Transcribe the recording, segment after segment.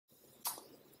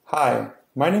Hi,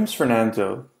 my name's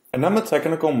Fernando, and I'm a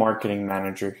technical marketing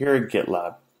manager here at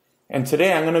GitLab. And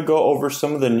today I'm going to go over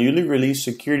some of the newly released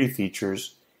security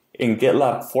features in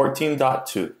GitLab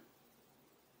 14.2.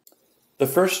 The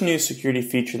first new security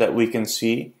feature that we can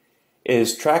see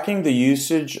is tracking the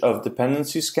usage of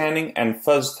dependency scanning and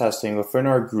fuzz testing within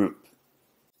our group.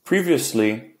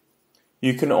 Previously,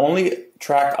 you can only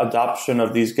track adoption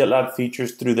of these GitLab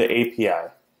features through the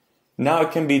API. Now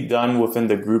it can be done within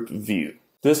the group view.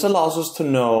 This allows us to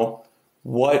know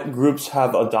what groups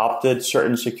have adopted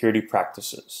certain security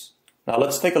practices. Now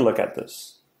let's take a look at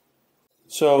this.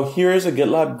 So here is a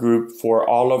GitLab group for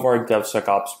all of our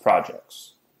DevSecOps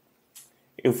projects.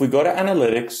 If we go to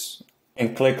Analytics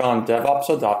and click on DevOps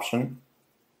Adoption,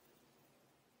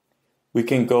 we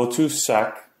can go to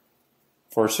Sec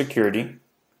for security,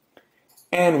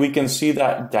 and we can see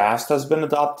that DAST has been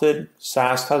adopted,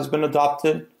 SAST has been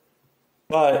adopted,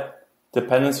 but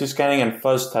dependency scanning and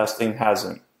fuzz testing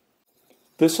hasn't.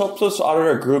 This helps us audit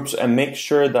our groups and make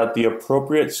sure that the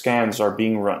appropriate scans are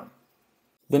being run.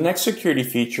 The next security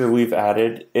feature we've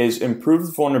added is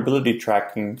improved vulnerability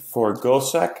tracking for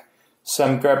GoSec,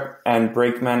 Semgrep, and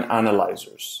Brakeman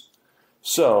analyzers.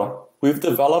 So, we've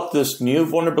developed this new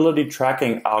vulnerability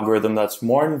tracking algorithm that's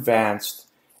more advanced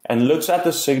and looks at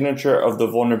the signature of the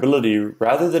vulnerability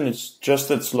rather than just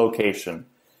its location.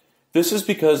 This is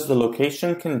because the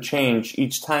location can change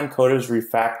each time code is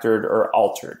refactored or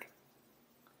altered.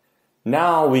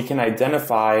 Now we can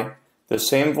identify the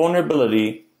same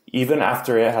vulnerability even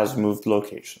after it has moved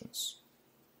locations.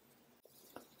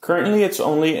 Currently it's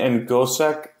only in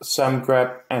GoSec,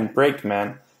 Semgrep, and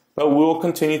Brakeman, but we will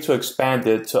continue to expand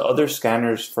it to other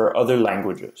scanners for other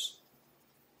languages.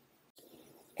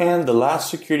 And the last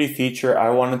security feature I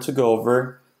wanted to go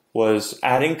over was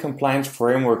adding compliance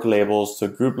framework labels to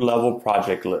group level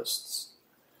project lists.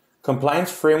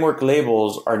 Compliance framework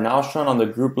labels are now shown on the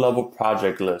group level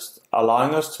project list,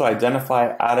 allowing us to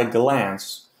identify at a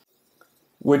glance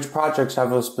which projects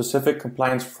have a specific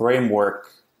compliance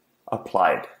framework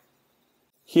applied.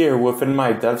 Here within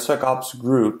my DevSecOps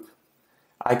group,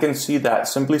 I can see that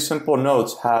Simply Simple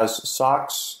Notes has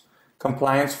SOX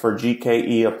compliance for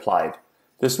GKE applied.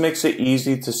 This makes it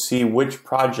easy to see which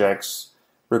projects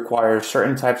require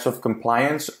certain types of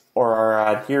compliance or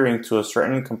are adhering to a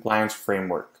certain compliance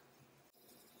framework.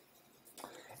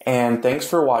 And thanks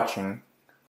for watching.